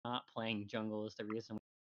playing jungle is the reason.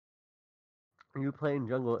 You playing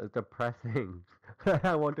jungle is depressing.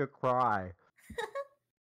 I want to cry.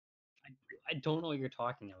 I don't know what you're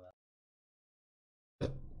talking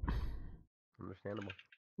about. Understandable.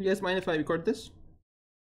 You guys mind if I record this?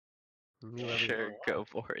 Sure, go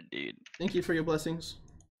for it, dude. Thank you for your blessings.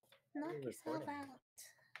 Knock yourself out.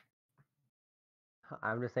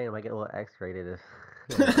 I'm just saying, if I get a little X-rated.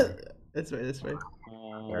 That's right. That's right.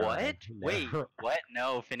 What? Wait, what?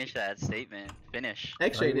 No, finish that statement. Finish.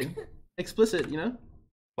 X-rated, explicit. You know.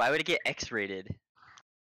 Why would it get X-rated?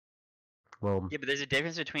 Well, Yeah, but there's a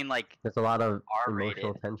difference between like there's a lot of R-rated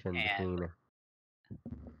emotional tension and-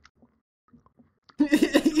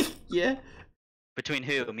 between. Yeah. between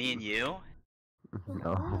who? Me and you?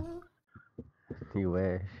 No, you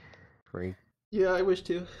wish. Freak. Yeah, I wish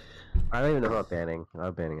to. I don't even know about banning.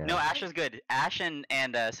 I'm banning. No, Ash. Ash was good. Ash and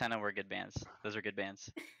Senna were good bands. Those are good bands.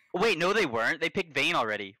 Wait, no, they weren't. They picked Vayne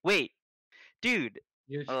already. Wait, dude.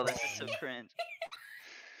 You're Oh, this is so trolling. cringe.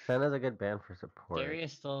 Senna's a good band for support.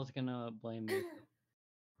 Darius still is gonna blame me.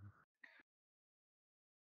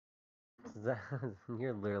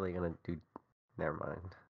 You're literally gonna do. Never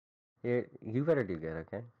mind. You better do good,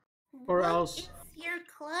 okay? Or What else- is your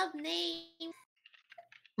club name?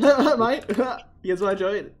 Mate, you guys want to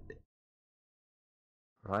join?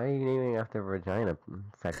 Why are you naming after vagina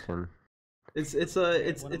section? It's What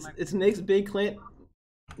am I- it's Nick's big Clint.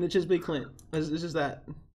 Nick's big Clint. It's just that.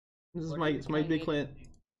 This is What my are it's you my trying big to- Clint.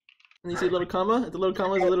 And you see a little comma? It's a little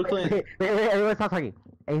comma. It's a little Clint. Wait, everyone stop talking.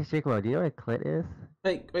 Hey, Shikmo, do you know what a clit is?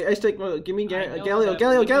 Wait, I take. Give me I know Galio, that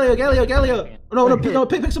Galio, we Galio, need to Galio, pick Galio. champion. No,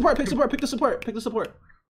 pick support, pick support, pick support, pick the support.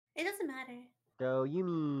 It doesn't matter. Go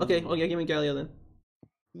Yumi. Okay, give me Galio then.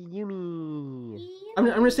 Yumi.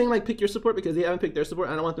 I'm just saying like pick your support because they haven't picked their support.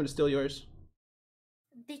 I don't want them to steal yours.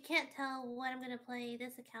 They can't tell what I'm gonna play.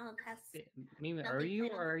 This account has. Mimi, are Nothing you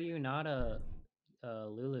played on or are you not a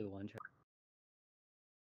Lulu one trick?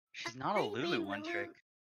 She's not a think Lulu me, one Lulu- trick.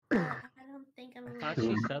 I don't think I'm. I a thought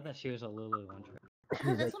Lulu. she said that she was a Lulu one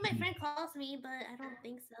trick. That's what my friend calls me, but I don't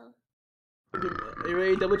think so. Are you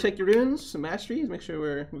ready to double check your runes, some masteries, make sure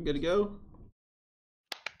we're good to go?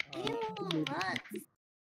 Ew, what?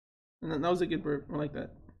 And that was a good burp. I like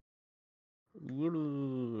that.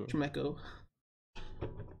 Yumi. Tremecco.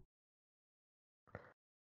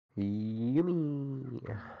 Yumi. You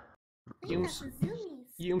got Yums- some zoomies.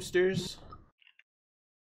 Youmsters.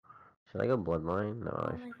 Should I go bloodline? No, Oh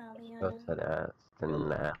I my should god, go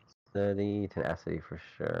Leona. tenacity. Tenacity for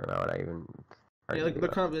sure. Why would I even? Yeah, like the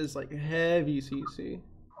comp is like heavy CC.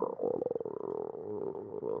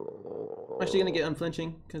 I'm actually gonna get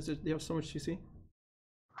unflinching because they have so much CC.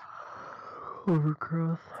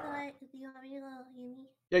 Overgrowth. So do you want me to go Yumi?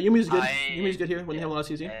 Yeah, Yumi's good. I- Yumi's good here when they have a lot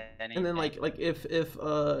of CC. Any- And then like if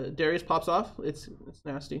Darius pops off, it's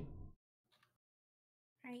nasty.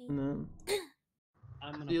 Right. And then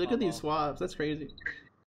I'm gonna see, look at pop these off. swaps. That's crazy.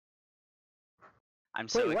 I'm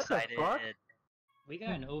so Wait, what the excited. fuck? We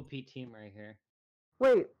got an OP team right here.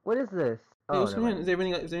 Wait, what is this? Hey, what's never going on? mind. Is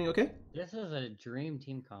everything okay? This is a dream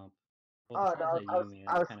team comp. Oh, Well, no, besides the Yumi,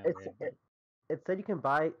 that's kind of weird. it said you can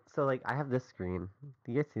buy. So like, I have this screen.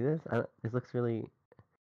 Do you guys see this? This looks really.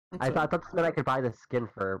 I What's up? thought this meant I could buy the skin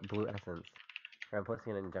for Blue Essence. Or I'm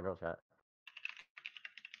posting it in general chat.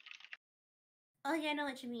 Oh yeah, I know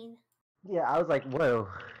what you mean. Yeah, I was like, whoa.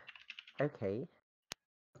 Okay.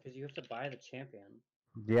 Because you have to buy the champion.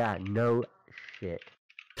 Yeah, no shit.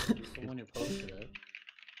 You're someone who posted it.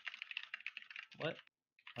 What?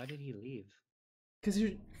 Why did he leave? Cause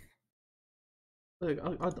you. Look,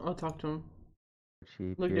 I'll talk to him.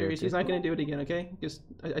 Cheap. Look, Darius, he's not gonna do it again. Okay? Just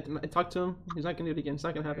I talked to him. He's not gonna do it again. It's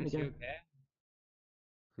not gonna happen Is he again.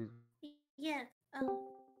 okay? Yeah.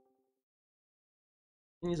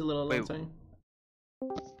 He needs a little Wait. time.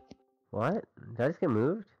 What? Did I just get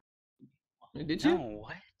moved? Did you? No,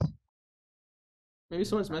 what? Maybe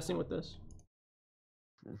someone's messing with this.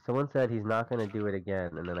 Someone said he's not gonna do it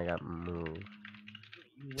again, and then I got moved.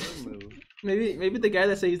 You were moved. Maybe the guy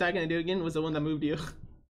that said he's not gonna do it again was the one that moved you.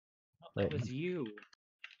 No, that Wait. was you.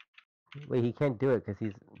 Wait, he can't do it because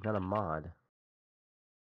he's not a mod.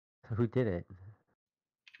 So who did it?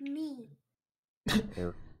 Me.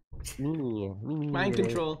 Ew. Me. Mind did it.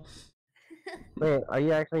 control. Wait, are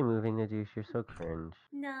you actually moving, Nadouche? You're so cringe.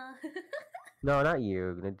 No. No, not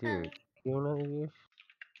you, Nadouche. You know Nadouche?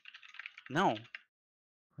 No.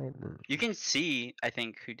 Wait, You can see, I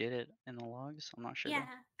think, who did it in the logs. I'm not sure. Yeah,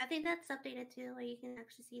 I think that's updated too, where you can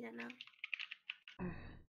actually see that now.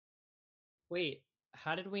 Wait,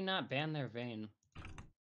 how did we not ban their Vayne?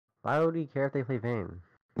 why would he care if they play Vayne?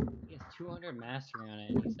 He has 200 mastery on it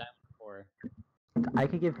and he's diamond 4. I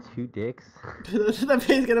could give 2 dicks. The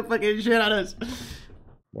Vayne's gonna fucking shit on us.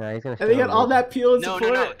 Yeah, he's gonna. And they show got all me. that peel and No,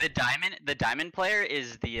 support. no, no. The diamond player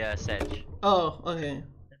is the Sedge. Oh, okay.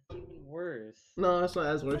 That's even worse. No, that's not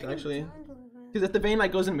as worse Fucking actually. jungler. Because if the Vayne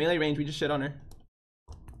like goes in melee range, we just shit on her.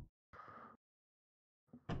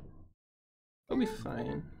 We'll be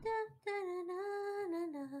fine.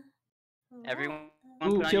 Everyone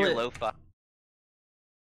Ooh, put on kill your it. lo-fi.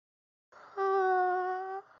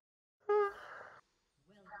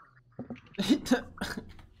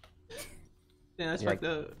 Yeah, that's Yeah. fucked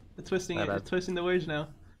up. It's twisting My it. bad. It's twisting the words now.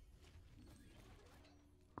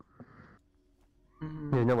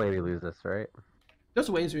 There's no way we lose this, right? There's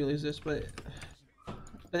ways we lose this, but I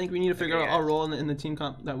think we need to figure Okay, out our guys. role in the team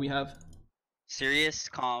comp that we have. Serious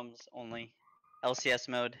comms only. LCS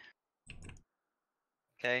mode.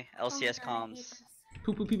 Okay, LCS comms.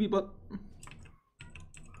 Poo poo pee pee butt.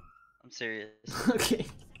 I'm serious. Okay.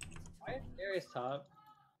 Why is Darius top?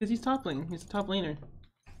 Because he's top lane. He's the top laner.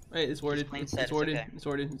 Right, it's warded. plain It's, said, it's warded. okay. It's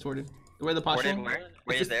warded. It's warded. Where the Warded posture? where?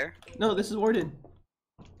 Wait, just- is there? No, this is warded.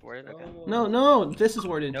 Worded? Okay. Oh. No, no, this is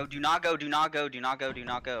warded. No, do not go, do not go, do not go, do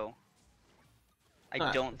not go. I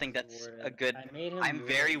Ah. don't think that's a good... I made him I'm do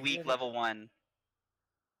very it. weak level 1.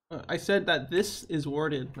 I said that this is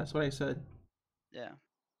warded. That's what I said. Yeah.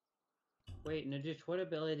 Wait, Najush, what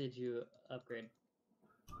ability did you upgrade?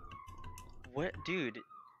 What? Dude,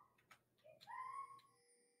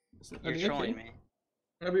 I you're think trolling okay. me.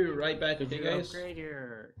 I'll be right back, Did okay, you guys? upgrade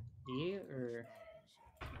your E or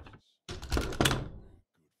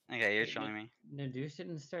Okay, you're Wait, trolling me. Najush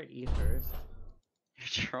didn't start E first?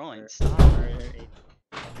 You're trolling. Or, Stop.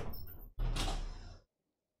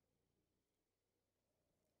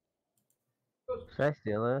 Should I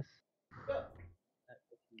steal this?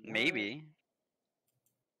 Maybe.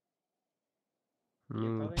 You're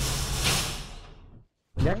Mm. probably-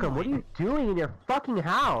 Necrom, what are you doing in your fucking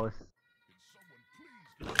house?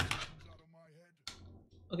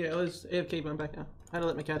 Okay, I was AFK, but I'm back now. I had to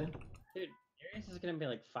let my cat in. Dude, Darius is gonna be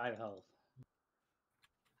like 5 health.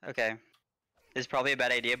 Okay. This is probably a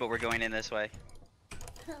bad idea, but we're going in this way.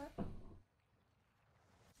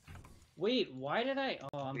 Wait, why did I?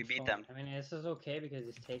 Oh, I'm We beat trolling. them. I mean, this is okay because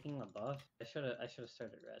he's taking the buff. I should have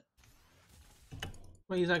started red.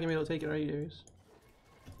 Well, he's not gonna be able to take it, right, Darius?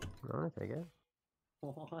 I'm gonna take it.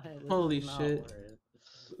 What? This is Holy not shit. worth.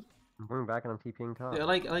 I'm going back and I'm TPing top. Yeah, I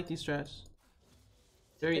like these strats.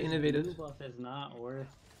 Very His innovative. blue buff is not worth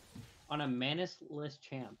on a Manus-less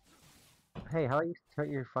champ. Hey, how about you shut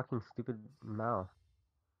your fucking stupid mouth?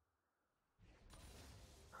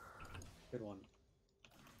 Good one.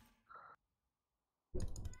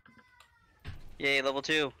 Yay, level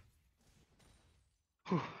 2.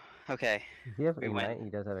 Whew. Okay. Does he have We win. ignite? He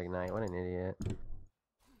does have ignite. What an idiot.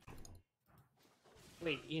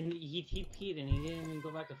 Wait, he TP'd and he didn't even go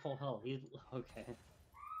back to full health. He's okay.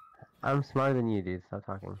 I'm smarter than you, dude. Stop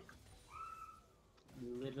talking.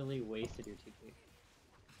 You literally wasted your TP.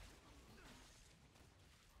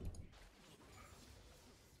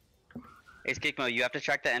 Ace Kikmo, you have to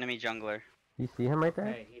track the enemy jungler. You see him right there?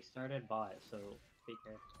 Hey, he started bot, so be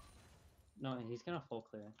careful. No, and he's gonna full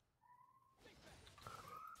clear.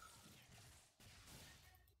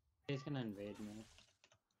 He's gonna invade me.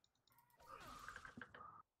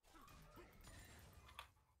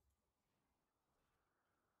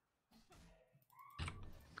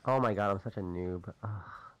 Oh my god, I'm such a noob. Ugh.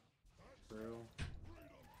 True.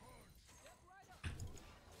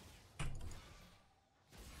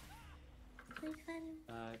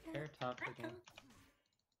 Care top again.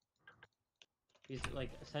 He's like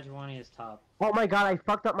Sejuani is top. Oh my god, I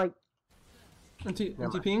fucked up my.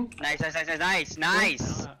 NTPing? Nice, nice, nice, nice,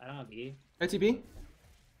 nice! I don't have E. ITP?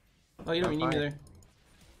 Oh, you don't I'm need me fine. there.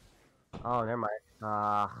 Oh, never mind.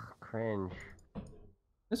 Ah, cringe.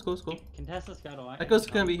 That's cool, it's cool. Contessa Scuttle. Echo's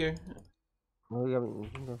gonna be here. Well, yeah, we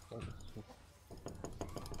can go for this.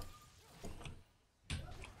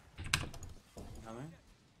 Coming.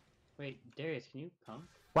 Wait, Darius, can you come?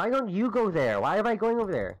 Why don't you go there? Why am I going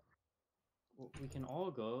over there? We can all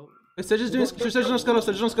go. Sedge is doing Sedge on Scuttle,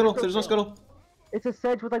 Sedge on Scuttle, Sedge on Scuttle. It's a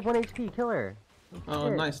Sedge with like 1 HP. Kill her. Oh,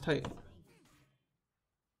 Shit. nice, tight.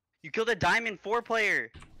 You killed a Diamond 4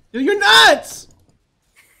 player! Dude, you're nuts!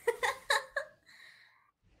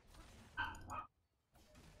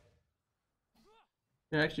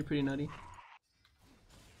 You're actually pretty nutty.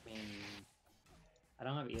 I mean, I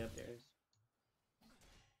don't have E up Darius.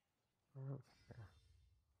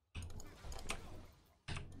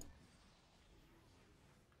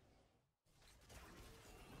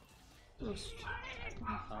 I can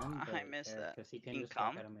come, I missed that. Because he can You just can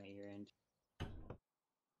walk come? out of my ear range.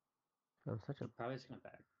 I'm such a. He's probably just gonna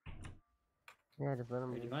back. Yeah, just let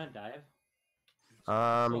him. Wait, do you want to dive? He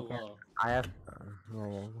So can't. low. I have.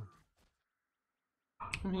 Yeah.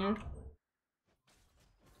 I'm here.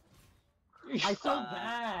 You're I so saw-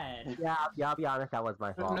 bad. Yeah, I'll be honest. That was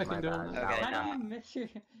my fault. nothing My doing bad. that. That Okay, was- How do you miss your...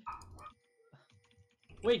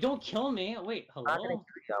 Wait, don't kill me. Wait, I'm not gonna hello?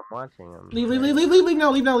 kill you, I'm watching him.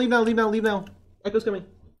 Leave now. Echo's coming.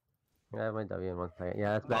 I have my W in 1 second.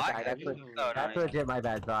 Yeah, that's What? bad. That's, Oh, that's no. legit my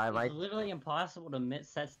bad. So I might. It's literally impossible to miss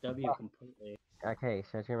sets W completely. Okay,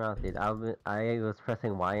 shut your mouth, dude. I was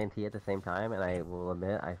pressing Y and T at the same time, and I will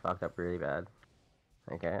admit I fucked up really bad.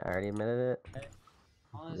 Okay, I already admitted it.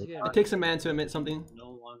 Honestly, It takes a man to admit something. no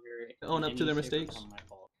longer Own in up to any their shape or mistakes. form my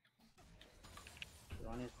fault. You're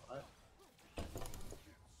on his butt?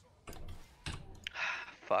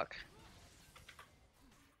 Fuck.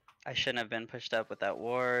 I shouldn't have been pushed up with that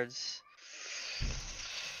wards.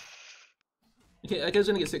 Okay, Echo's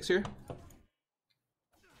gonna get 6 here.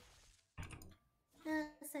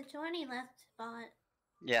 So Johnny left bot.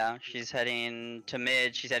 Yeah, she's heading to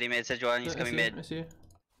mid. She's heading mid. Sejuani, he's I coming see, mid. I see.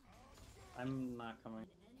 I'm not coming.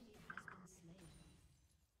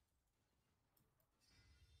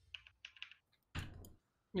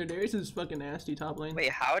 Your Darius is fucking nasty top lane. Wait,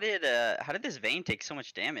 how did this Vayne take so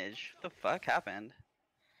much damage? What the fuck happened?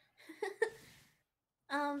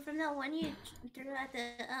 From that one you threw at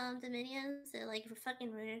the minions, it like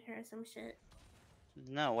fucking rooted her or some shit.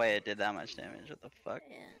 No way it did that much damage. What the fuck?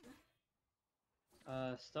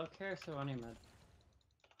 Yeah. Still care, so running mid.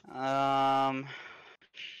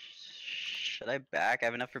 Should I back? I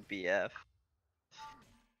have enough for BF.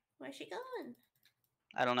 Where's she going?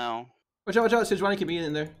 I don't know. Watch out, watch out. Sejuani could be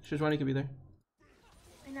in there. Sejuani could be there.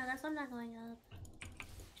 I know, that's why I'm not going up.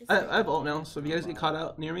 Just I have ult now, so if you guys get caught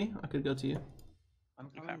out near me, I could go to you. I'm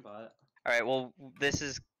coming Okay. bot. Alright, well, this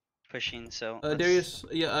is pushing, so. let's- Darius,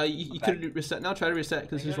 yeah, you Okay. could reset now. Try to reset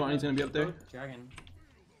because Wait, Sejuani's gonna be up there. go Dragon. Do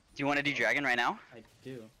you want to do Dragon right now? I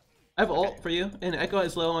do. I have ult Okay. for you, and Echo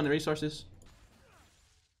is low on the resources.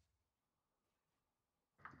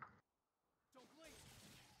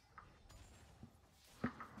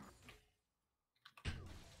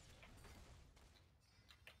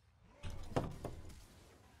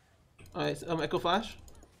 Alright, Echo Flash.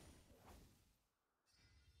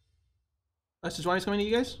 Sejuani's coming to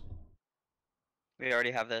you guys? We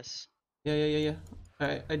already have this. Yeah.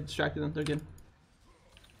 Alright, I distracted them. They're good.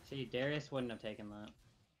 See, Darius wouldn't have taken that.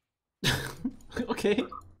 Okay.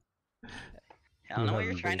 I don't know what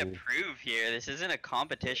you're Yeah, trying to baby. prove here. This isn't a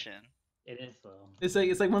competition. It is though. It's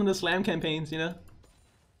like one of the slam campaigns, you know?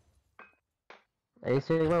 Ace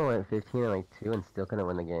Sigma went 15 and like 2 and still couldn't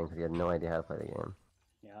win the game because he had no idea how to play the game.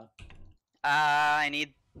 Yeah. I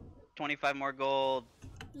need 25 more gold.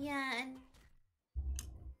 Yeah, and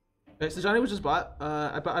Alright, Sejuani was just bot.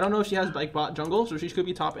 I don't know if she has like bot jungle, so she could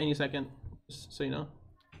be top any second. Just so you know.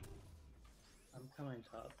 I'm coming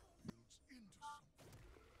top.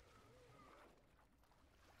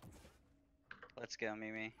 Let's go,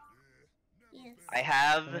 Mimi. yes. I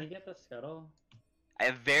have Can we get the scuttle?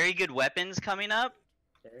 very good weapons coming up.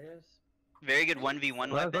 Darius? Very good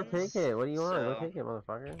 1v1 Well, go weapons. take it. What do you want? Go so- take it,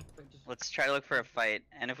 motherfucker. Wait, just... Let's try to look for a fight.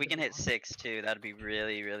 And if we can hit 6 too, that'd be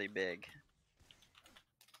really, really big.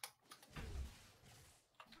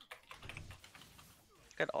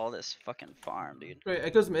 Look at all this fucking farm, dude. Right,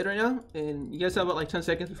 Echo's mid right now, and you guys have about like 10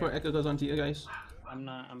 seconds before Echo goes on to you guys. I'm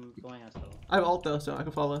going as well. I have ult though, so I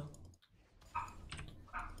can follow.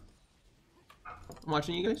 I'm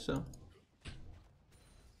watching you guys, so.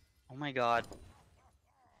 Oh my god.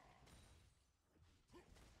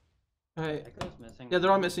 Alright. Echo's missing. Yeah,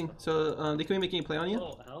 they're all missing, so they could be making a play on you.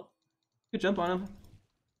 Oh, help. Good jump on them.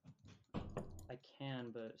 I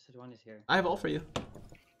can, but Sejuani's here. I have ult for you.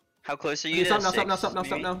 How close are you Okay, to stop now, 6, stop now, stop now,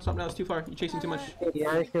 stop Mimi? now, stop now. It's too far. You're chasing too much. You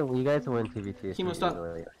guys can win 2v2. Kimo, stop.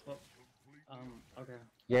 Okay.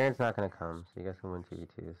 Garen's not gonna come, so you guys can win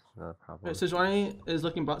 2v2s. No problem. Alright, Sejuani is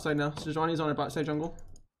looking bot side now. Sejuani's on our bot side jungle.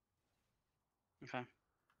 Okay.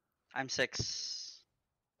 I'm 6.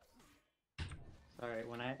 Sorry,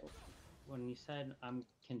 when you said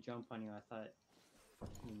can jump on you, I thought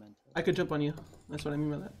you meant it. I could jump on you. That's what I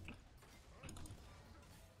mean by that.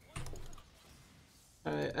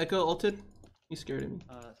 Alright, Echo ulted. He's scared of me.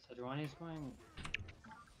 Sejuani's going.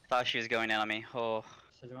 Thought she was going in on me. Oh.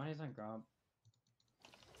 Sejuani's on Gromp.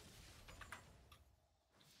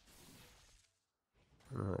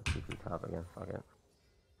 I'm gonna TP top again. Fuck it.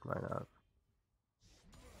 Why not?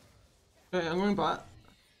 Alright, I'm going bot.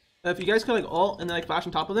 If you guys could like ult and then like flash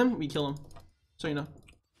on top of them, we kill them. So you know.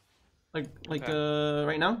 Like Okay.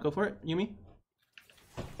 right now, go for it, Yumi.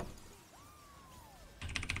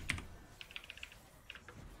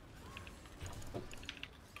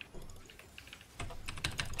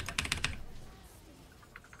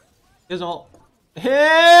 His ult.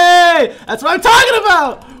 Hey! That's what I'm talking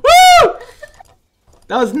about! Woo!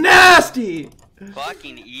 That was nasty!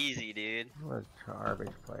 Fucking easy, dude. What a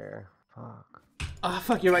garbage player. Fuck. Ah,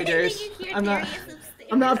 fuck, you're right, I Darius. think you hear I'm not Darius upstairs.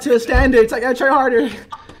 I'm not up to a standard. I gotta try harder.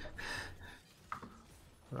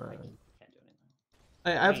 Alright. Can't do anything.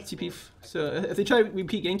 I have to TP, so if they try to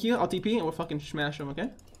repeat gank you, I'll TP and we'll fucking smash them, okay?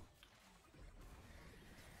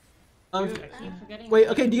 Dude, I keep forgetting. Wait,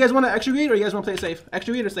 okay, do you guys want to extra read or you guys want to play it safe?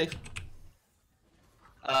 Extra read or safe?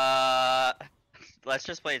 Let's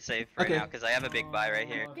just play it safe right Okay. now because I have a big buy right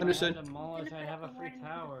here. Oh, if I Understood. had demolish, I'd have a free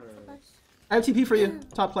tower. I have TP for you,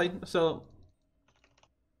 top play, so...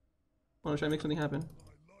 I want to try to make something happen.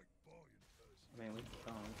 I mean, we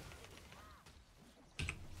don't.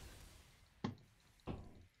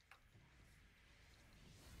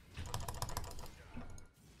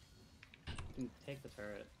 You can take the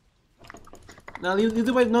turret. No, leave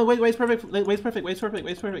the wave, no, wave's perfect, wave's perfect, wave's perfect,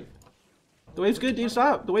 wave's perfect. The wave's good, dude,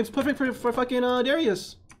 stop. The wave's perfect for fucking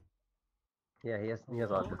Darius. Yeah, he has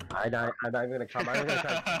autism. I'm not even gonna come. I'm not gonna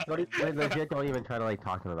try. Don't even try to like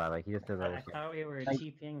talk to him about it. Like he just doesn't I understand. thought we were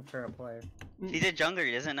TPing for a player. He's a jungler.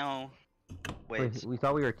 He doesn't know waves. Wait, we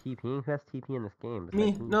thought we were TPing. Who has TP in this game?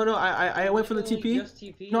 Me? besides No, I went for the Literally TP. just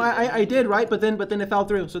TP, No, I did, right? But then it fell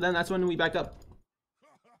through, so then that's when we backed up.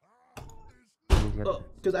 Oh,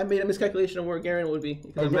 because I made a miscalculation of where Garen would be.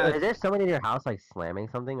 Because I'm mad. Is there someone in your house like slamming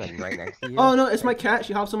something like right next to you? Oh no, it's my cat.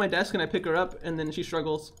 She hops on my desk and I pick her up and then she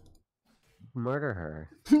struggles. Murder her.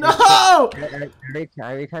 No!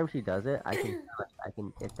 Every time she does it, I can.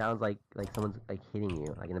 It sounds like someone's like hitting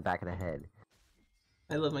you, like in the back of the head.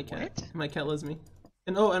 I love my cat. What? My cat loves me.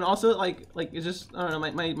 And oh, and also like it's just I don't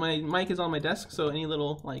know. My mic is on my desk, so any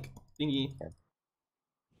little like thingy.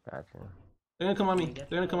 Gotcha. They're gonna come on me. Can we get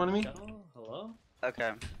They're gonna come on me. shuttle? Hello?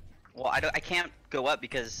 Okay. Well, I can't go up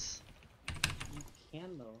because You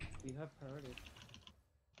can though. You have priority.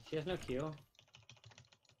 She has no Q.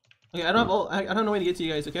 Okay, I don't have ult. I don't know way to get to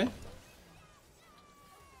you guys. Okay.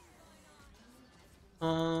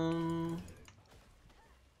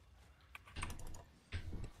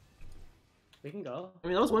 We can go. I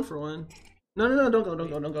mean that was 1-for-1. No,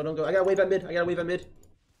 don't go. I got wave at mid.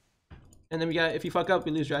 And then we got if you fuck up,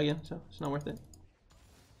 we lose dragon, so it's not worth it.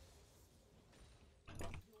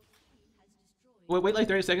 Wait like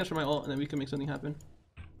 30 seconds for my ult, and then we can make something happen.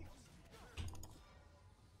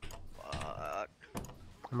 fuck.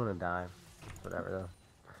 I'm gonna die. Whatever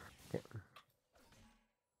though. Okay.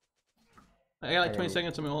 I got like 20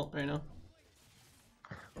 seconds on my ult right now.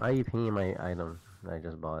 Why are you pinging my item that I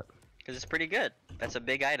just bought? Because it's pretty good. That's a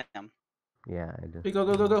big item. Yeah, I just. Hey, go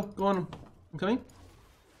on him. I'm coming.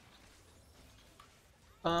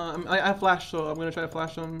 I have flash, so I'm gonna try to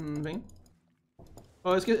flash on Vayne.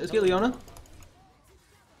 Oh, let's get Leona.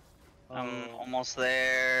 I'm almost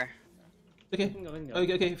there. Okay. We can go, we can go.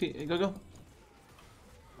 Okay, if you, go.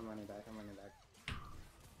 I'm running back.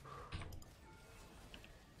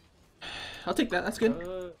 I'll take that. That's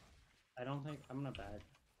good. I don't think I'm gonna bag.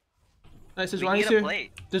 Nice, We can Sejuani's get a here.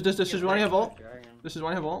 plate. Does Sejuani have ult? Dragon. Does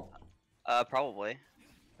Sejuani have ult? Probably.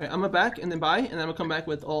 Alright, I'm gonna back and then buy, and then I'm gonna come back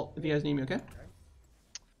with ult if you guys need me, okay?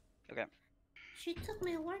 Okay. She took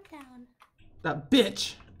my ward down. That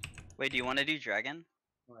bitch! Wait, do you want to do dragon?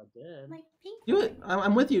 Well, I did. My pink. Do it!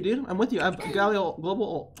 I'm with you, dude. I'm with you. I have Galio global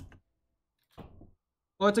ult.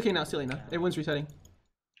 Oh, it's okay now, silly now. Everyone's resetting.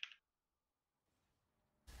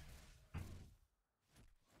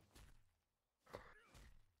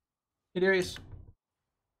 Hey Darius,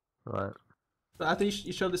 What? so after you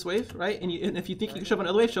shove this wave, right? And if you think you can shove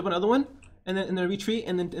another wave, shove another one, and then retreat,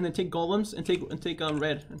 and then take golems and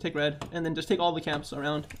take red, and then just take all the camps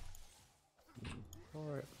around,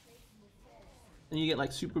 Alright. and you get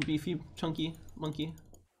like super beefy, chunky monkey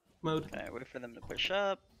mode. Okay, wait for them to push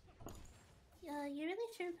up. You really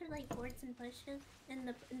shouldn't put like boards and bushes in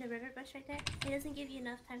the river bush right there. It doesn't give you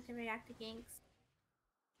enough time to react to ganks.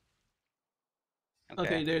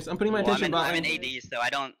 Okay, Darius, I'm putting my Well, attention I'm in bot lane. AD, so I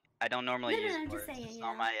don't normally No, use I'm just boards. saying, It's yeah.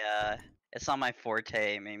 not my it's not my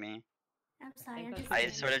forte, Mimi. I'm sorry, I'm that's just I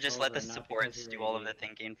saying. sort of just let the Not because supports you're do all of the AD.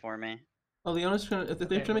 thinking for me. Oh, Leona's trying to. They're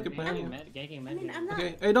trying to make a we're plan ganking here. mid, ganking I mid mean, here. I'm not.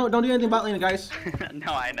 Okay, hey, don't do anything bot lane, guys.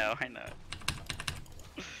 No, I know.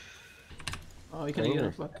 Oh, you can't get him.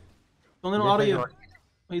 Dangerous. Fuck. Don't let him auto you. Oh,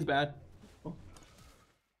 he's bad. Oh.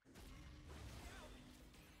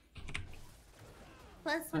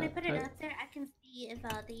 Plus, when I put it Alright. out there, I can see if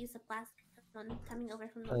they use a blast one coming over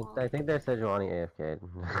from the wall. I think they're Sejuani AFK.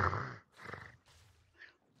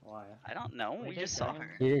 Why? I don't know. Wait, We hey, just saw Dragon.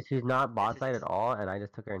 her. She's not bot side at all, and I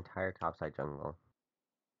just took her entire top side jungle.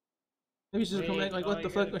 Maybe she's just come back. Like, what the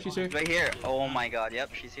fuck? Oh, she's here. Right here. Oh my god.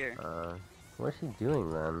 Yep, she's here. What's she doing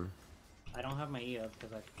then? I don't have my E up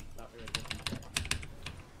because I thought we were taking it.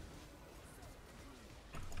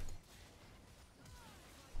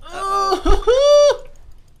 Oh!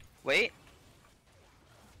 Wait.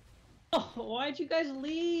 Oh, why'd you guys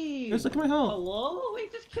leave? Just look at my health. Hello?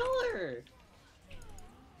 Wait, just kill her.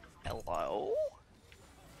 Hello?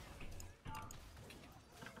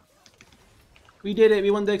 We did it.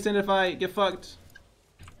 We won the extended fight. Get fucked.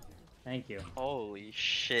 Thank you. Holy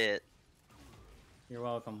shit. You're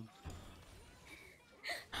welcome.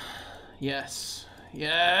 Yes.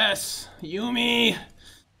 Yes. Yumi.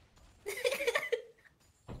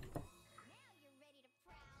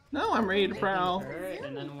 No, I'm ready to prowl. Her,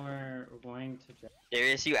 and then we're going to.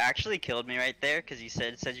 Darius, you actually killed me right there because you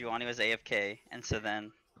said Sejuani was AFK, and so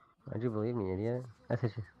then. Why'd you believe me, idiot? I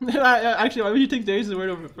said you. Actually, why would you take Darius' word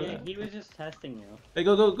over for Yeah, that? he was just testing you. Hey,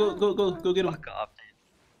 go get him. Fuck off,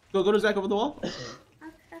 dude. Go to Zach over the wall. Okay.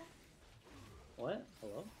 What?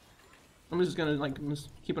 Hello? I'm just gonna like just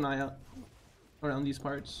keep an eye out around these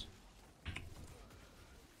parts.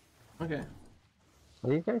 Okay.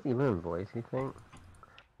 Are you guys even in voice, you think?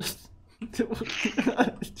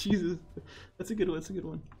 Jesus, that's a good one. That's a good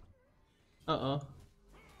one. Oh.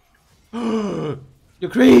 You're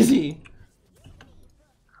crazy.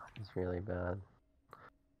 It's really bad.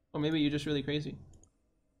 Or maybe you're just really crazy.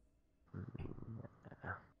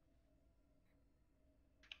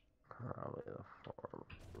 Probably the form.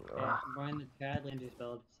 Okay, I'm going to Chad Landry's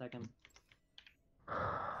build second.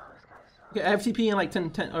 Okay, I have TP in like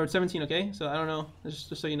 10 or 17. Okay, so I don't know.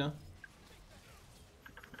 Just so you know.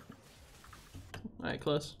 All right,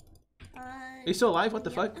 close. Are you still alive? What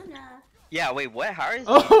the fuck? No. Yeah, wait, what? How is.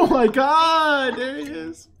 Oh my god! There he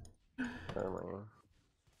is. Oh,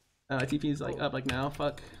 TP is like up like now.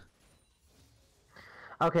 Fuck.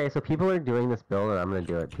 okay, so people are doing this build, and I'm gonna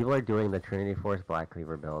do it. People are doing the Trinity Force Black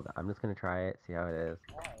Cleaver build. I'm just gonna try it, see how it is.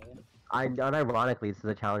 Unironically, this is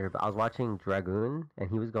a challenger, but I was watching Dragoon, and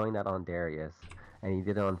he was going that on Darius, and he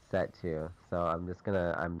did it on Set too. So I'm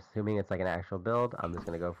assuming it's like an actual build. I'm just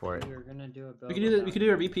gonna go for it. You're gonna do a build. We could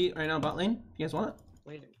do a repeat right now, bot lane. If you guys want it.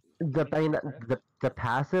 Wait. The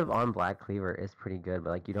passive on Black Cleaver is pretty good,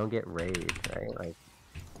 but like you don't get rage, right? Like,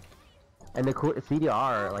 and the cool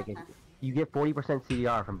CDR, like you get 40%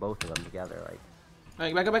 CDR from both of them together. Like,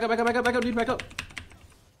 Alright, back up, dude, back up.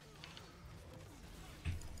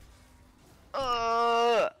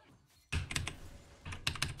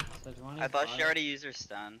 Sejuani's I thought she bot. already used her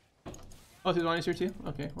stun. Oh, Sejuani's here too?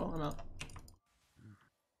 Okay, well, I'm out.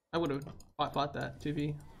 I would have bought that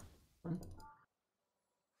 2v.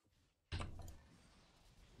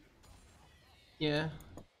 Yeah.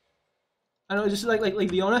 I know, it's just like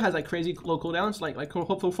Leona has like crazy low cooldowns, like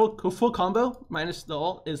full combo minus the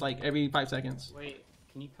ult is like every 5 seconds. Wait,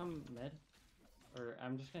 can you come mid? Or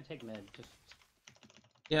I'm just gonna take mid. Just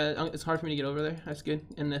Yeah, it's hard for me to get over there. That's good.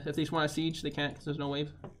 And if they just want to siege, they can't because there's no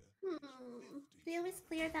wave. We always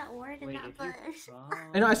clear that ward and wait. not If you bush.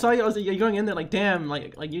 I know, I saw you. I was like, you're going in there like, damn,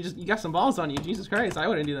 like you got some balls on you. Jesus Christ, I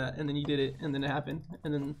wouldn't do that. And then you did it, and then it happened,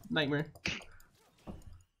 and then nightmare.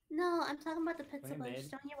 No, I'm talking about the pixel Wait, bush.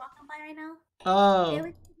 mid. The one you're walking by right now. Oh, They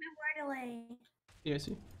always keep my ward away. yeah, I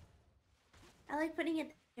see. I like putting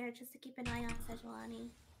it there just to keep an eye on Sejuani.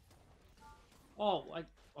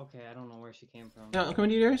 okay. I don't know where she came from. Yeah, I'm coming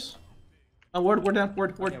to you, Darius. Ward down,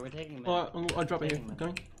 ward. Okay, we're taking mid. Oh, I'll drop it here. Taking I'm mid.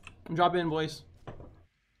 coming. I'm dropping in, boys.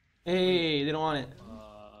 Hey, they don't want it.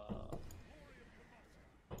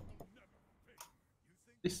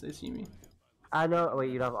 They see me. I know.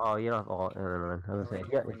 Wait, you don't have all. You don't have all. No, never mind. I was gonna say,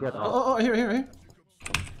 if you have all. Oh, here.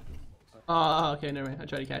 Oh, okay, never mind. I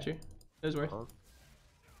tried to catch her. It was worth. I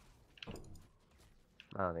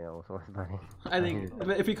don't think that was worth buddy. I think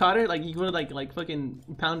if we caught her, like you would have like fucking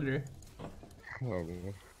pounded her. Yeah,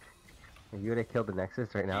 dude. If you would have killed the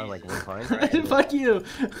Nexus right now, like one fine. Fuck you.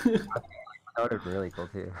 That would have been really cool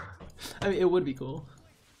too. I mean, it would be cool.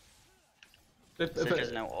 If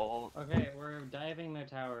There's no ult. Okay, we're diving their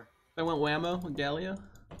tower. I went whammo with Galio.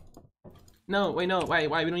 No, wait, no, why?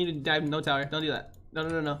 We don't need to dive no tower. Don't do that.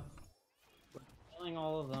 No. Killing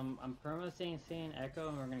all of them. I'm perma seeing Echo,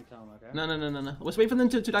 and we're gonna kill them. Okay. No. Let's wait for them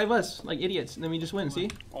to dive us like idiots, and then we just win. See?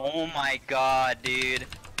 Oh my god, dude.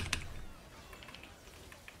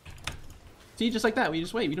 See, just like that. We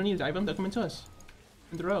just wait. We don't need to dive them. They'll come into us.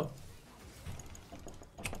 In the row.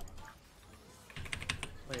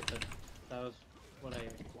 Wait, but that was what I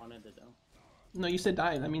wanted to do. No, you said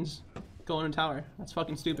dive. That means go in a tower. That's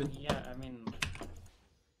fucking stupid. Yeah, I mean.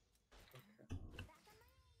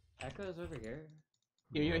 Echo's over here.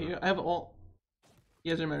 Here. I have an ult.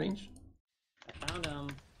 You guys are in my range. I found him.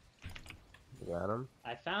 You got him.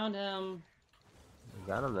 I found him. You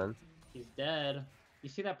got him then. He's dead. You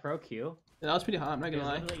see that pro Q? That was pretty hot. I'm not gonna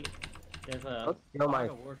lie. There's a Let's kill my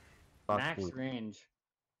fog of war- fucking- max range.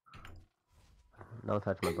 Don't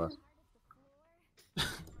touch my boss.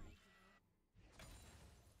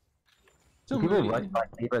 Still Do people moving. rush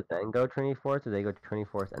Black Cleaver then go Trinity Force, or they go Trinity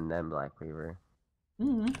Force and then Black Cleaver?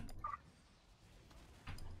 Mhm.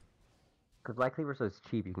 Because Black Cleaver so it's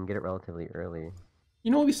cheap, you can get it relatively early.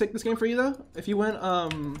 You know what would be sick this game for you though? If you went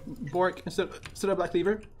Bork instead of Black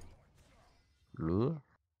Cleaver. Me?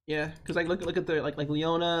 Yeah, because like look at the like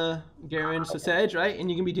Leona, Garen, Sedge, right? And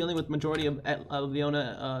you can be dealing with majority of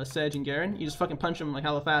Leona, Sedge, and Garen. You just fucking punch them like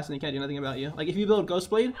hella fast, and they can't do nothing about you. Like if you build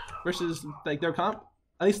Ghostblade versus like their comp,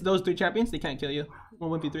 at least those 3 champions, they can't kill you.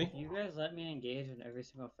 1v3. You guys let me engage in every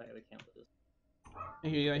single fight we can't lose. I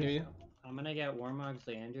hear you. I hear you. I'm gonna get Warmogs,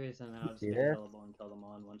 Leandries, and then I'll just You get there? available and kill them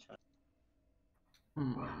all in one shot.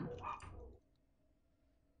 Hmm.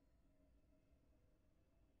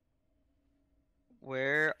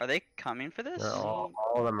 Where are they coming for this? They're all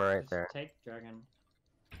of them are right Just there. take Dragon.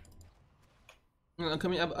 I'm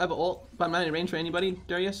coming. I have an ult, but I'm not in range for anybody.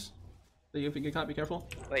 Darius, so if you can't be careful.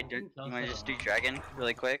 Wait, you want to just do dragon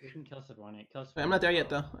really quick? You can kill Sidwane. Kill Wait, I'm not there yet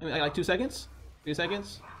though. I mean, like 2 seconds. 3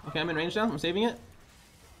 seconds. Okay, I'm in range now. I'm saving it.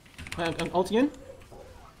 I'm ulting in.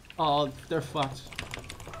 Oh, they're fucked.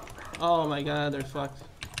 Oh my god, they're fucked.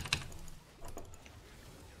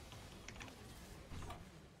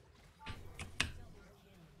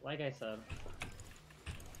 Like I said.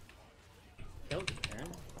 Kill Garen.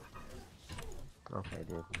 Okay,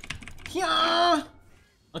 dude. Yeah.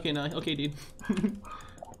 Okay, no. Okay, dude.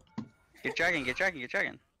 Get dragon, get dragon, get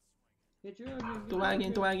dragon. Get Dragon. The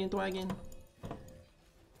wagon, the wagon, the wagon.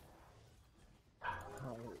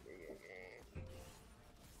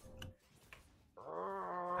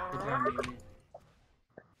 Get Dragon, baby.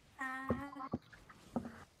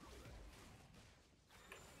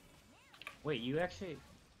 Wait, you actually.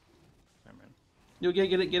 Never mind. You'll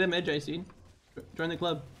get a mid seed. Join the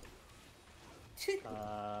club.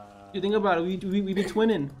 You think about it. We be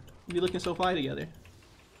twinning. We be looking so fly together.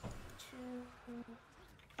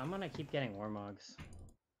 I'm gonna keep getting Warmogs.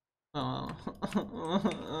 Oh.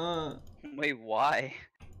 Wait, why?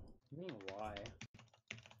 I mean, why?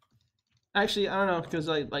 Actually, I don't know, because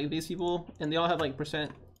like these people, and they all have like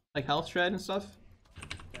percent like health shred and stuff.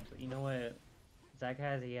 Yeah, but you know what? Zach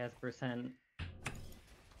has, he has percent.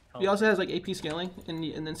 He also has like AP scaling, and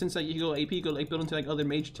then since like you go AP, you go like build into like other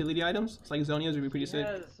mage utility items. It's like Zonias would be pretty He sick.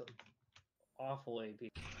 has awful AP.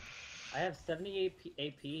 I have 70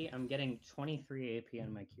 AP. I'm getting 23 AP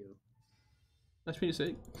on my Q. That's pretty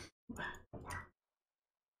sick.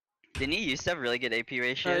 Didn't he used to have really good AP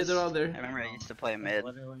ratios? Alright, they're all there. I remember I used to play mid.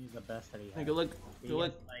 Literally the best that he Hey, has. good luck. He Good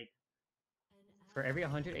luck. gets, like, for every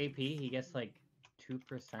 100 AP, he gets like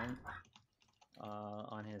 2%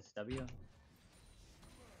 on his W.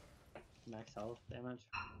 Max health damage.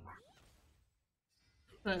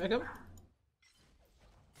 Alright, back up.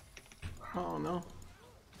 Oh no.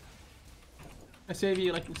 I save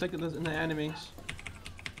you like it's like it does in the animes.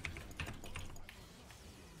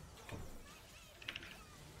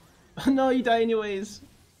 No, you die anyways.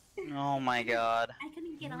 Oh my god. I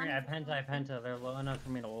couldn't get on. I penta. They're low enough for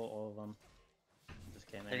me to ult all of them. Just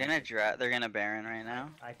kidding. They're gonna Baron right now.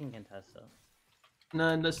 I can contest it.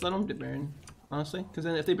 No, let's let them do Baron, honestly. Because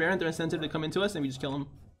then if they Baron, they're incentive to come into us and we just kill them.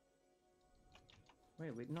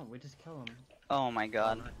 Wait, no, we just kill them. Oh my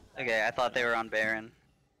god. Okay, I thought they were on Baron.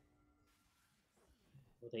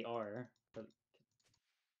 Well, they are, but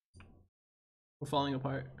We're falling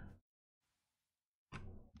apart.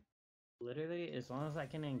 literally, as long as I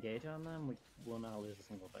can engage on them, we will not lose a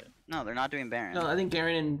single fight. No, they're not doing Baron. No, I think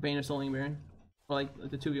Garen and Bane are soloing Baron. Or like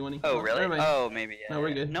the 2v1. Oh really? Never mind. Oh maybe. Yeah, No, we're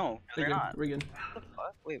yeah. good. No, We're they're good. not. We're good. What the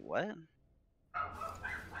fuck? Wait, what?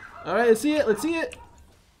 Alright, let's see it. Let's see it.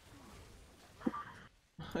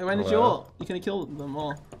 Wait, why didn't you Hello? ult? You could kill them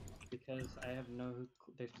all. Because I have no,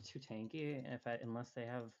 they're too tanky. Unless they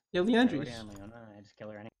have You have priority Leandries. on Leona, I just kill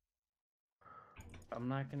her anyway. I'm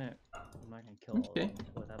not gonna kill all of Okay. them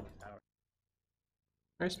without the power.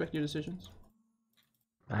 I respect your decisions.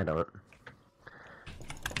 I don't.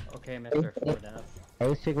 Okay, Mr. Four Death.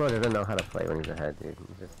 Ace Sigma doesn't know how to play when he's ahead, dude.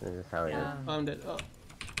 It's just how it is. Yeah, Oh, I'm dead. Oh.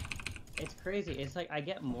 it's crazy. It's like I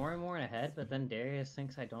get more and more ahead, but then Darius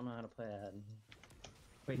thinks I don't know how to play ahead.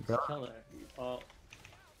 Wait, just kill her. Oh.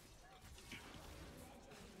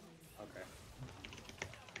 Okay.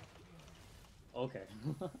 Okay.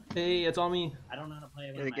 Hey, it's all me. I don't know how to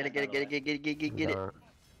play. Get it, get it, get it, get it, get it, get it, get it. Don't.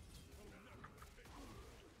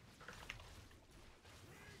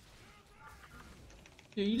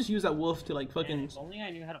 Dude, you just use that wolf to like fucking. If only I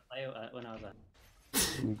knew how to play when I was a.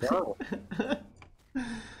 You don't.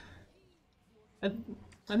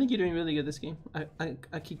 I think you're doing really good this game.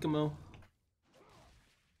 Akikamo.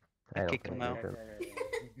 I don't Kick think him I out. can.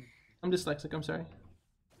 I'm dyslexic. I'm sorry.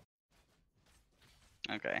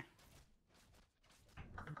 Okay.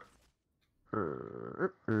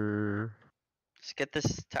 Let's get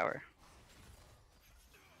this tower.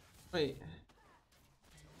 Wait,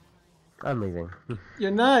 I'm leaving.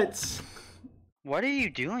 you're nuts. What are you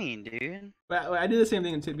doing, dude? But I did the same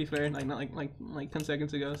thing, to be fair, like not like 10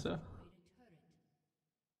 seconds ago. So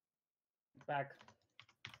Back.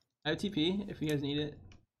 I have TP if you guys need it.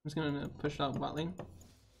 I'm just gonna push out bot lane.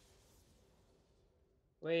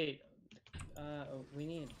 Wait. We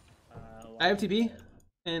need. I have TP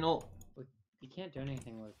and ult. You can't do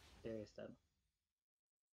anything with Darius dead.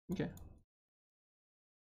 Okay.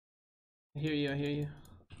 I hear you. I hear you.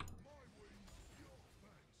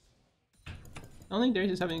 I don't think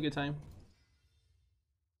Darius is having a good time.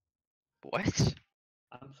 What?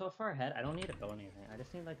 I'm so far ahead. I don't need to build anything. I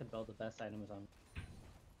just need like to build the best items on.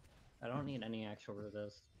 I don't need any actual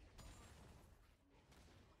resist.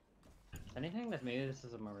 If anything, that maybe this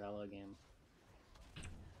is a Morello game.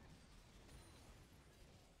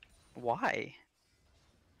 Why?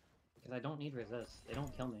 Because I don't need resist. They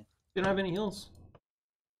don't kill me. They don't have any heals.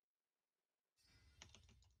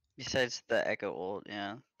 Besides the Echo ult,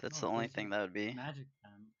 yeah. That's No, the only there's thing that would be. Magic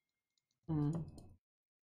pen. Mm.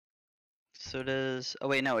 So does. Oh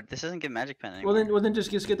wait, no. This doesn't give magic pen anymore. Well then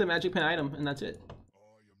just get the magic pen item and that's it.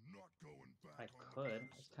 I could.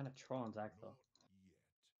 It's kind of troll on Zac though.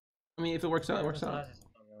 I mean, if it works out, it works This out. last is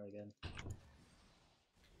still really good.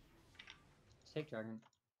 Just take Dragon.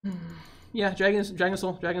 Yeah, Dragon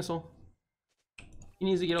Soul. He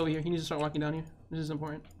needs to get over here. He needs to start walking down here. This is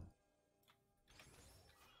important.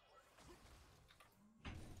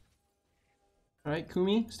 Alright,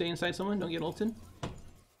 Kumi, stay inside someone, don't get ulted. I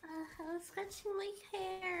was scratching my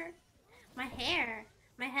hair. My hair.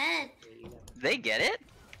 My head. They get it?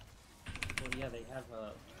 Well, yeah, they have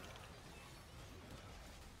a.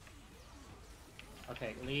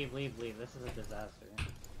 Okay, leave. This is a disaster.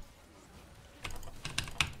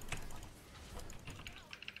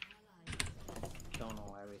 Don't know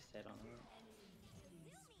why we stayed on it.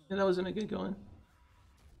 Yeah, that wasn't a good going.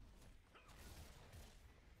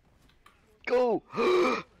 Go!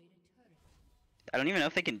 I don't even know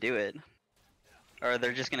if they can do it. Or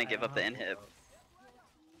they're just gonna give up the inhib.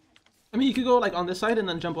 I mean, you could go like on this side and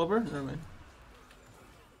then jump over. Never mind.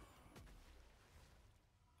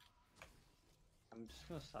 I'm just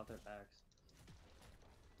gonna stop their backs.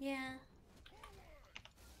 Yeah.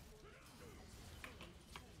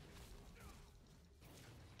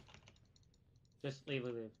 Just leave.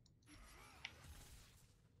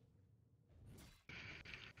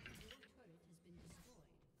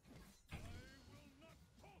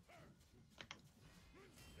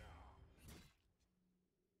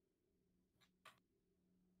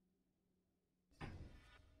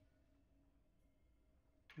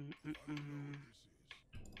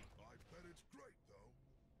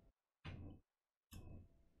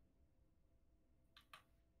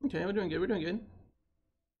 Okay, we're doing good.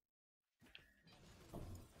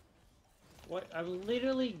 What? I'm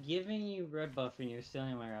literally giving you red buff and you're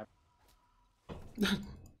stealing my rap.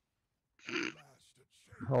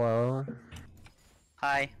 Hello?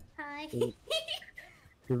 Hi. Hi. Did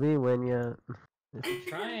we win yet? I'm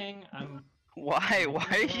trying. I'm. Why? Why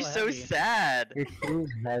are you so Heavy. sad? Your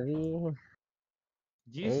team's heavy?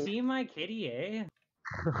 Do you Hey. see my kitty, eh?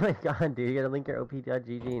 Oh my god, dude, you gotta link your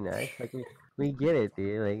OP.GG next. Like, we get it,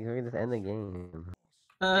 dude. Like, we can just end the game.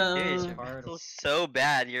 Darius, Uh, you feel so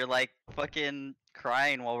bad. You're like fucking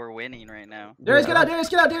crying while we're winning right now. Darius, get out! Darius,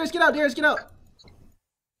 get out! Darius, get out! Darius, get out!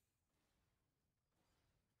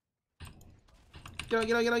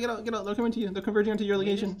 Get out! They're coming to you. They're converging onto your Can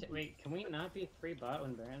we location. just- Wait, can we not be free bot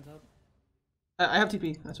when Baron's up? I have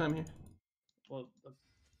TP. That's why I'm here. Well,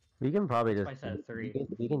 We can probably That's just. why I said three.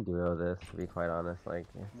 We can duo this, to be quite honest. Like,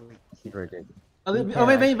 keep her good. Oh, We oh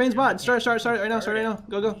wait, can't. Vayne's bot. Start right now. Start right now.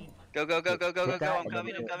 Go. Go. Get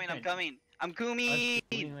that I'm coming. I'm Kumi.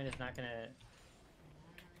 When it's not gonna.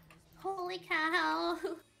 Holy cow.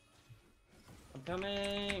 I'm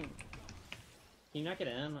coming. Can you not get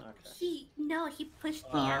in? Okay. He pushed me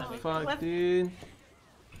Oh, out. fuck, dude.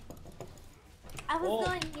 I was Oh,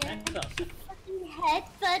 going in. Penta. He fucking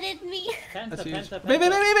headbutted me. Penta, That's huge. Penta,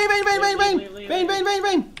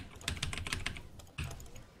 Vayne!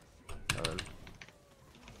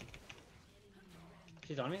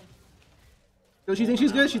 She's on me? Yo, she thinks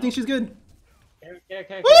she's good. She thinks she's good.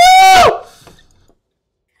 Okay. Woo!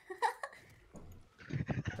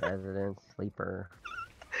 Resident sleeper.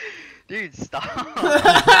 Dude, stop.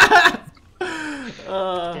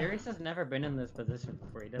 Darius has never been in this position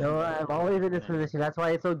before. He doesn't No, know I'm what always in this to do. position. That's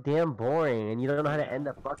why it's so damn boring, and you don't know how to end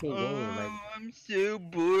the fucking game. Like, I'm so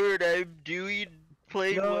bored. I'm doing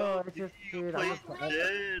playing no, well. it's just, You dude, play I'm Play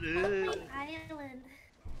dead.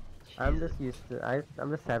 Island. just used to.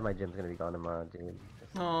 I'm just sad my gym's gonna be gone tomorrow, dude.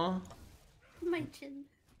 Aw. My chin.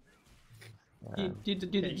 Do Okay,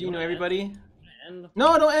 you know wanna everybody? End.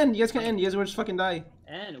 No, don't end. You guys can end. You guys will just fucking die.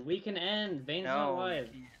 End. We can end. Vane's not No. live.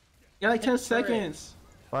 You got like 10 It's correct. seconds.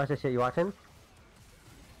 Watch this shit. You watching?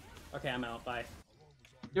 Okay, I'm out. Bye.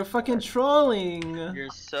 You're fucking trolling. You're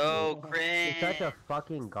so cringe. You're such a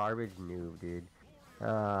fucking garbage noob, dude.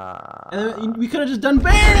 And then we could have just done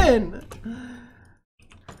Baron!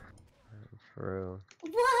 True.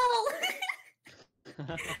 Whoa!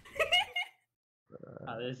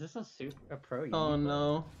 Is this a pro? Oh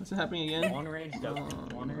no. Is it happening again? One range W.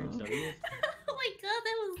 One range W. Oh my god,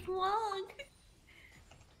 that was long.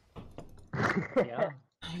 Yeah.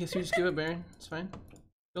 I guess we just give it Baron. It's fine.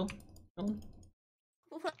 Go. Go.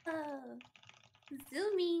 Whoa.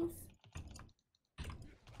 Zoomies.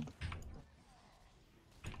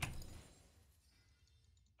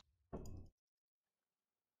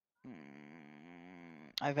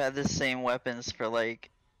 I've had the same weapons for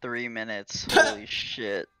like 3 minutes. Holy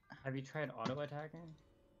shit. Have you tried auto attacking?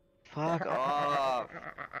 Fuck off.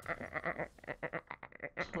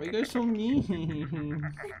 Why are you guys so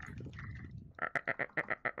mean?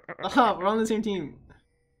 Stop, we're on the same team.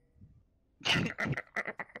 You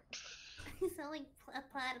sound like a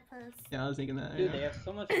platypus. Yeah, I was thinking that. Dude, Yeah. they have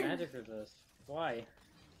so much magic resist. Why?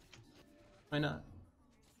 Why not?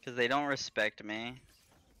 Because they don't respect me.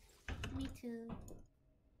 Me too.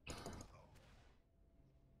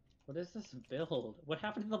 What is this build? What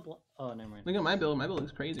happened to the Oh, never mind. Look at my build. My build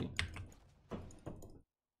looks crazy.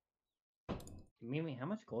 Mimi, how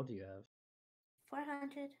much gold do you have?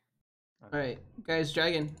 400. Alright, guys,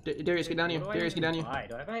 Dragon. Darius, get down here. What do I Darius, get even down here. buy?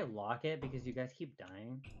 Do I buy Locket because you guys keep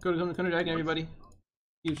dying? Go to Dragon, everybody.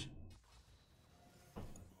 Huge.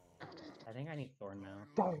 I think I need Thorn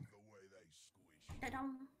now.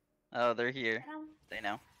 Da-dum, Oh, they're here. da-dum, They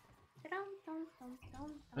know. da-dum, dum, dum, dum,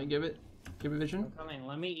 Alright, dum. give it. Give it I'm vision. coming.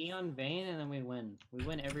 Let me Eon Vayne and then we win. We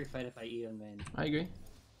win every fight if I Eon Vayne. I agree.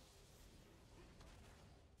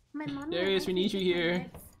 My mommy Darius, we need you here.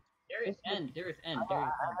 Darius, end. Darius, end.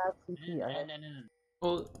 Darius, end. End.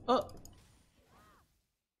 Oh, oh!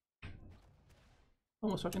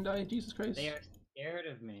 Almost fucking died. Jesus Christ. They are scared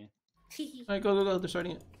of me. Alright, go, go, go. They're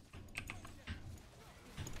starting it.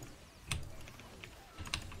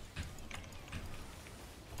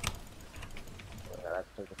 Yeah,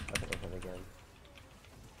 that's just fucking him again.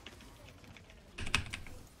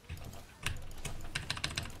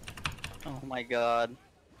 Oh my god.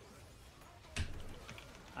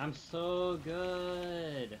 I'm so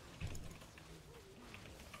good.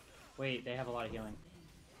 Wait, they have a lot of healing.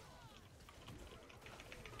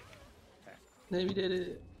 Maybe we did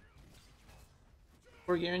it.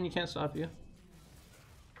 Poor Garen, you can't stop you.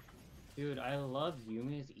 Dude, I love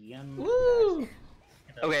Yumi's Eon. Woo!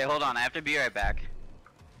 Okay, hold on. I have to be right back.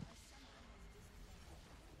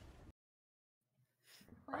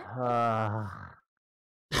 What?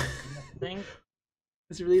 Think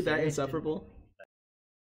Is it really that Seriously? insufferable?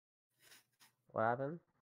 What happened?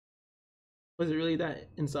 Was it really that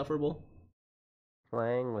insufferable?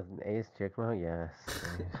 Playing with Ace Jigmo? Yes.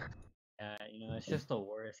 you know, it's just the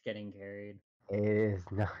worst getting carried. It is.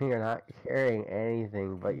 No, you're not carrying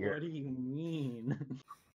anything, but you're. What do you mean?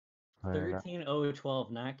 you're not-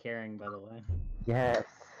 13-0-12, not carrying, by the way. Yes.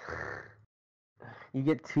 You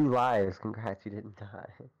get 2 lives. Congrats, you didn't die.